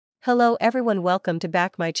Hello everyone, welcome to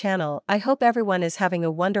back my channel. I hope everyone is having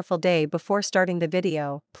a wonderful day. Before starting the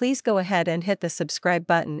video, please go ahead and hit the subscribe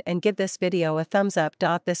button and give this video a thumbs up.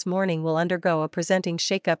 This morning will undergo a presenting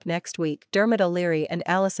shakeup next week. Dermot O'Leary and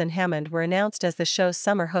Alison Hammond were announced as the show's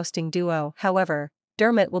summer hosting duo. However,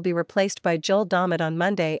 Dermot will be replaced by Joel Dommett on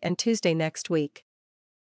Monday and Tuesday next week.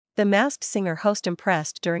 The Masked Singer host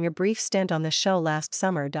impressed during a brief stint on the show last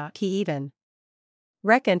summer. He even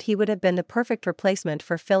reckoned he would have been the perfect replacement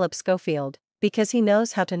for Philip Schofield, because he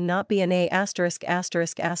knows how to not be an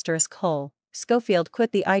hole. Schofield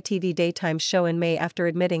quit the ITV daytime show in May after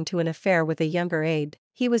admitting to an affair with a younger aide.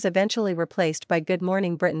 He was eventually replaced by Good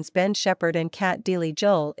Morning Britain's Ben Shepherd and Kat Deely.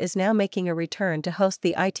 Joel is now making a return to host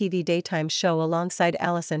the ITV daytime show alongside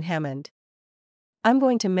Alison Hammond. "I'm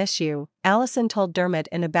going to miss you," Alison told Dermot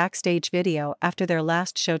in a backstage video after their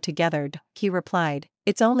last show together. He replied,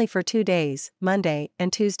 "It's only for 2 days, Monday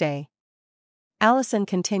and Tuesday." Alison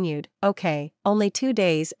continued, "Okay, only 2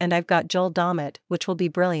 days and I've got Joel Dommett, which will be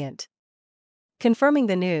brilliant." Confirming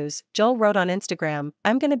the news, Joel wrote on Instagram,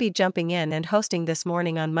 "I'm gonna be jumping in and hosting this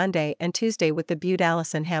morning on Monday and Tuesday with the beaut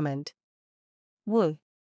Alison Hammond. Woo.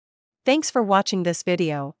 Thanks for watching this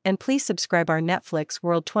video, and please subscribe our Netflix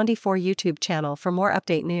World 24 YouTube channel for more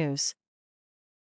update news."